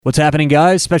What's happening,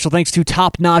 guys? Special thanks to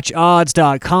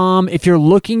TopNotchOdds.com. If you're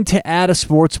looking to add a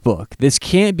sports book, this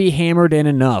can't be hammered in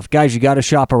enough. Guys, you got to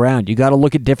shop around. You got to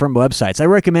look at different websites. I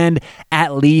recommend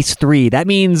at least 3. That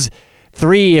means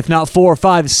 3, if not 4,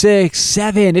 5, 6,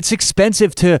 7. It's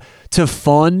expensive to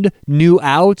fund new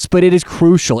outs, but it is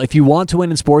crucial. If you want to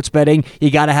win in sports betting, you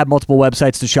got to have multiple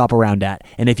websites to shop around at.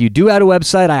 And if you do add a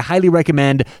website, I highly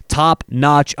recommend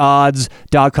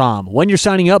TopNotchOdds.com. When you're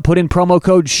signing up, put in promo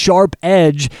code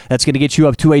SHARPEDGE. That's going to get you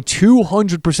up to a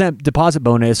 200% deposit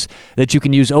bonus that you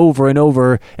can use over and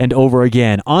over and over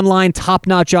again. Online,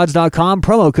 TopNotchOdds.com,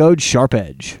 promo code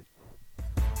SHARPEDGE.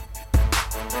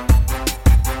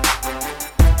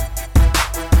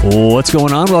 What's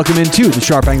going on? Welcome into the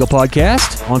Sharp Angle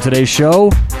Podcast. On today's show,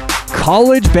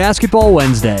 College Basketball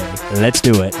Wednesday. Let's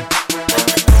do it.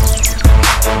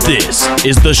 This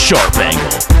is the Sharp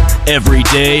Angle. Every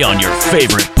day on your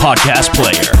favorite podcast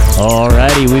player.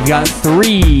 Alrighty, we've got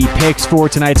 3 picks for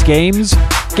tonight's games.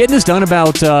 Getting this done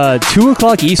about 2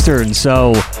 o'clock Eastern,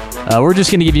 so we're just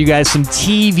going to give you guys some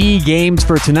TV games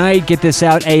for tonight. Get this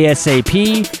out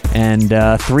ASAP,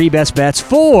 and 3 best bets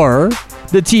for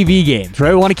the TV games,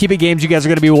 right? We want to keep it games you guys are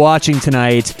going to be watching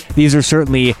tonight. These are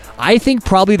certainly, I think,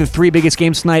 probably the 3 biggest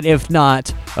games tonight, if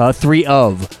not 3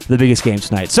 of the biggest games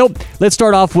tonight. So let's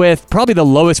start off with probably the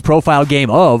lowest profile game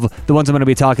of the ones I'm going to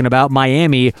be talking about.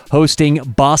 Miami hosting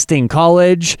Boston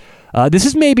College.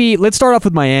 Let's start off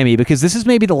with Miami, because this is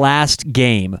maybe the last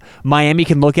game Miami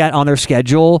can look at on their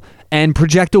schedule and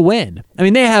project a win. I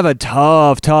mean, they have a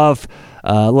tough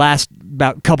last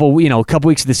about couple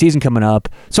weeks of the season coming up.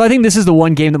 So I think this is the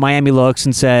one game that Miami looks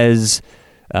and says,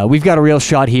 we've got a real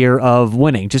shot here of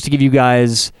winning. Just to give you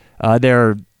guys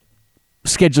their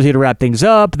schedule here to wrap things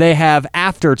up, they have,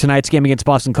 after tonight's game against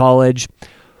Boston College,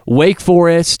 Wake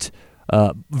Forest,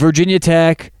 Virginia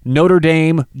Tech, Notre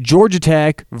Dame, Georgia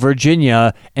Tech,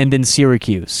 Virginia, and then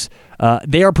Syracuse.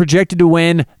 They are projected to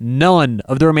win none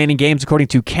of the remaining games, according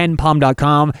to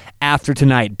KenPom.com, after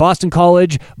tonight. Boston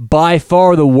College, by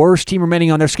far the worst team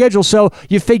remaining on their schedule, so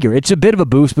you figure it's a bit of a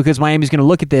boost because Miami's going to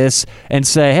look at this and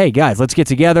say, hey, guys, let's get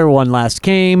together one last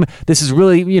game. This is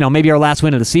really, maybe our last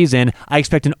win of the season. I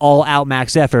expect an all-out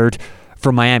max effort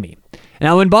from Miami.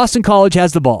 Now, when Boston College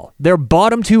has the ball, they're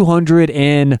bottom 200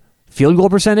 in field goal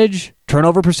percentage,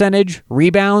 turnover percentage,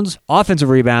 rebounds, offensive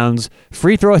rebounds,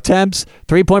 free throw attempts,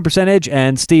 three-point percentage,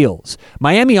 and steals.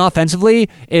 Miami offensively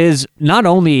is not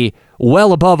only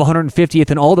well above 150th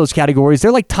in all those categories,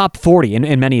 they're like top 40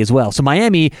 in many as well. So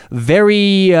Miami,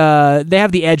 they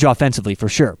have the edge offensively for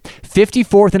sure.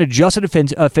 54th in adjusted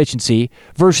efficiency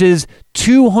versus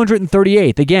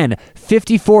 238th. Again,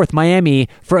 54th Miami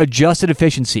for adjusted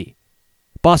efficiency.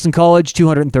 Boston College,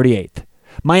 238th.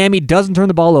 Miami doesn't turn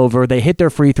the ball over. They hit their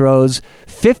free throws.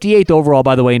 58th overall,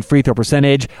 by the way, in free throw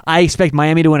percentage. I expect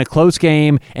Miami to win a close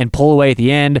game and pull away at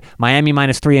the end. Miami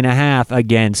minus 3.5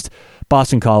 against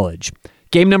Boston College.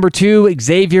 Game number 2,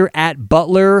 Xavier at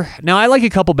Butler. Now, I like a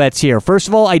couple bets here. First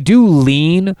of all, I do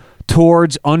lean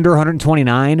towards under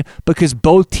 129 because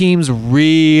both teams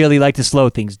really like to slow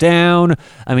things down.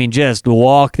 I mean, just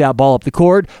walk that ball up the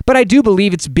court. But I do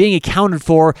believe it's being accounted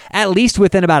for at least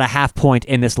within about a half point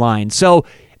in this line. So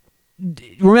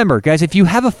remember, guys, if you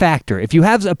have a factor, if you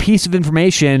have a piece of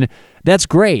information, that's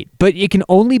great, but it can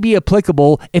only be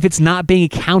applicable if it's not being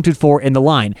accounted for in the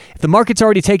line. If the market's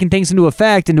already taken things into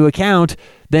account,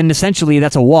 then essentially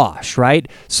that's a wash, right?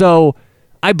 So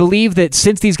I believe that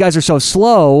since these guys are so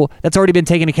slow, that's already been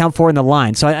taken account for in the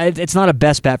line. So it's not a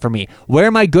best bet for me.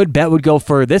 Where my good bet would go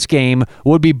for this game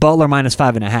would be Butler minus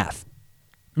 5.5.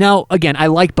 Now, again, I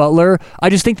like Butler.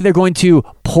 I just think that they're going to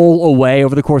pull away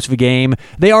over the course of a game.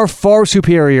 They are far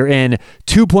superior in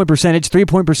 2-point percentage,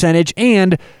 3-point percentage,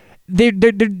 and they're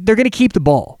going to keep the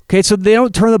ball. Okay, so they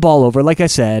don't turn the ball over. Like I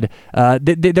said,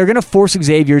 they're going to force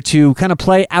Xavier to kind of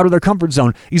play out of their comfort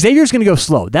zone. Xavier's going to go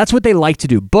slow. That's what they like to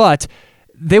do, but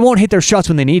they won't hit their shots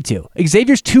when they need to.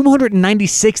 Xavier's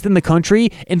 296th in the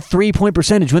country in 3-point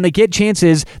percentage. When they get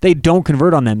chances, they don't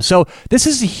convert on them. So this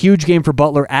is a huge game for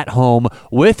Butler at home.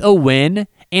 With a win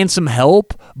and some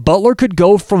help, Butler could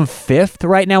go from 5th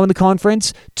right now in the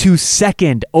conference to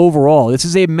 2nd overall. This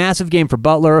is a massive game for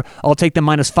Butler. I'll take them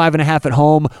minus 5.5 at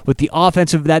home with the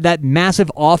offensive, that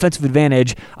massive offensive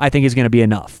advantage I think is going to be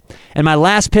enough. And my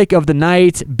last pick of the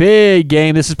night, big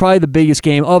game. This is probably the biggest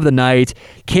game of the night.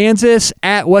 Kansas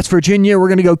at West Virginia. We're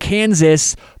going to go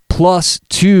Kansas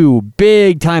 +2.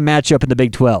 Big time matchup in the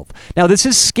Big 12. Now, this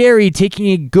is scary taking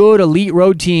a good elite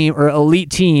road team or elite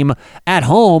team at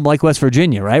home like West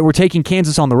Virginia, right? We're taking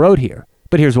Kansas on the road here.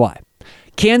 But here's why.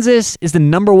 Kansas is the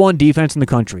number 1 defense in the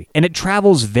country, and it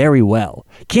travels very well.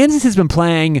 Kansas has been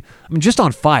playing just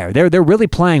on fire. They're really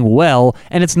playing well,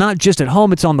 and it's not just at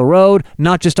home, it's on the road,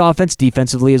 not just offense,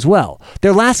 defensively as well.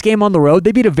 Their last game on the road,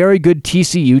 they beat a very good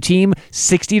TCU team,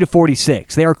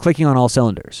 60-46. They are clicking on all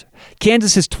cylinders.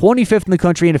 Kansas is 25th in the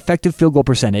country in effective field goal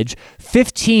percentage,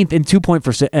 15th in two-point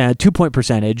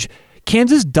percentage.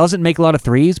 Kansas doesn't make a lot of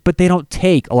threes, but they don't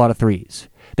take a lot of threes.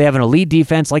 They have an elite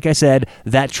defense, like I said,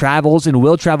 that travels and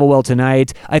will travel well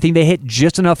tonight. I think they hit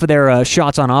just enough of their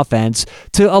shots on offense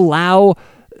to allow...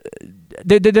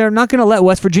 They're not going to let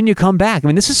West Virginia come back. I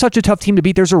mean, this is such a tough team to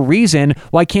beat. There's a reason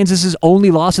why Kansas's only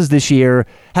losses this year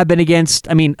have been against,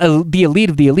 the elite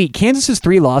of the elite. Kansas's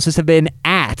 3 losses have been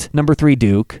at number 3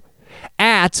 Duke,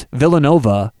 at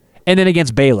Villanova, and then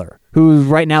against Baylor, who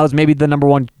right now is maybe the number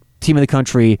 1 team in the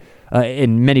country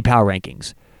in many power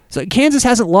rankings. So Kansas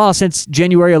hasn't lost since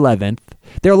January 11th.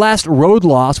 Their last road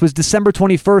loss was December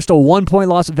 21st, a 1-point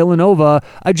loss at Villanova.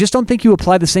 I just don't think you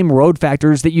apply the same road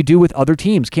factors that you do with other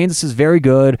teams. Kansas is very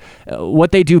good.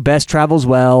 What they do best travels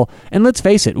well. And let's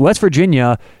face it, West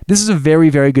Virginia, this is a very,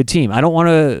 very good team. I don't want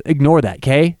to ignore that,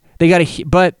 okay?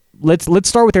 But let's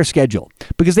start with their schedule,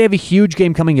 because they have a huge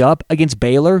game coming up against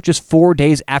Baylor just 4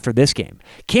 days after this game.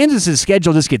 Kansas's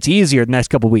schedule just gets easier the next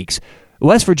couple weeks.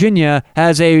 West Virginia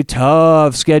has a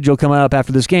tough schedule coming up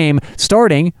after this game,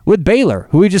 starting with Baylor,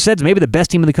 who we just said is maybe the best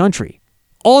team in the country.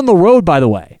 On the road, by the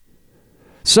way.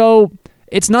 So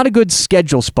it's not a good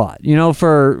schedule spot,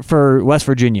 for West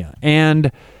Virginia.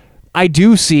 And I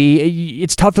do see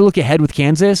it's tough to look ahead with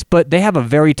Kansas, but they have a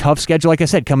very tough schedule, like I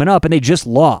said, coming up, and they just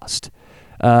lost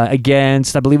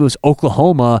against, I believe it was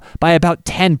Oklahoma, by about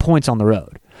 10 points on the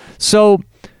road. So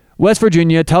West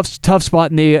Virginia, tough spot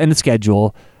in the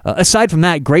schedule. Aside from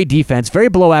that, great defense, very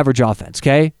below average offense,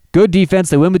 okay? Good defense,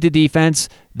 they win with the defense,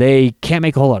 they can't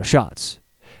make a whole lot of shots.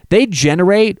 They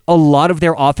generate a lot of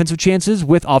their offensive chances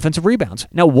with offensive rebounds.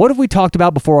 Now, what have we talked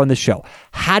about before on this show?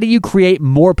 How do you create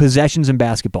more possessions in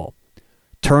basketball?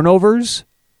 Turnovers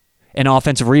and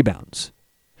offensive rebounds.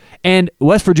 And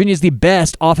West Virginia is the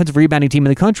best offensive rebounding team in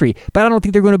the country, but I don't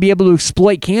think they're going to be able to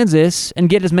exploit Kansas and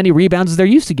get as many rebounds as they're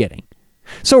used to getting.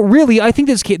 So really, I think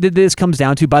this comes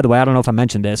down to, by the way, I don't know if I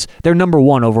mentioned this, they're number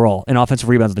 1 overall in offensive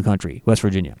rebounds in the country, West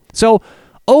Virginia. So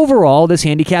overall, this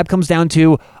handicap comes down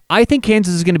to, I think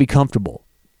Kansas is going to be comfortable,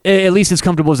 at least as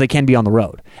comfortable as they can be on the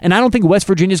road. And I don't think West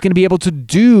Virginia is going to be able to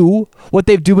do what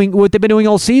they've been doing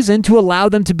all season to allow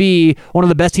them to be one of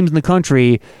the best teams in the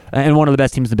country and one of the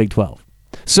best teams in the Big 12.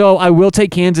 So I will take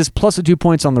Kansas plus the 2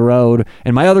 points on the road.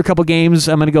 And my other couple games,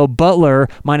 I'm going to go Butler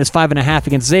minus 5.5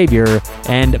 against Xavier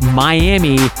and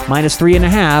Miami minus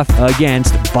 3.5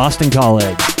 against Boston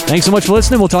College. Thanks so much for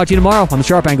listening. We'll talk to you tomorrow on The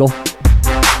Sharp Angle.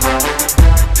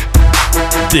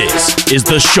 This is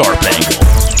The Sharp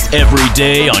Angle. Every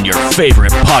day on your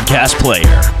favorite podcast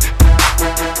player.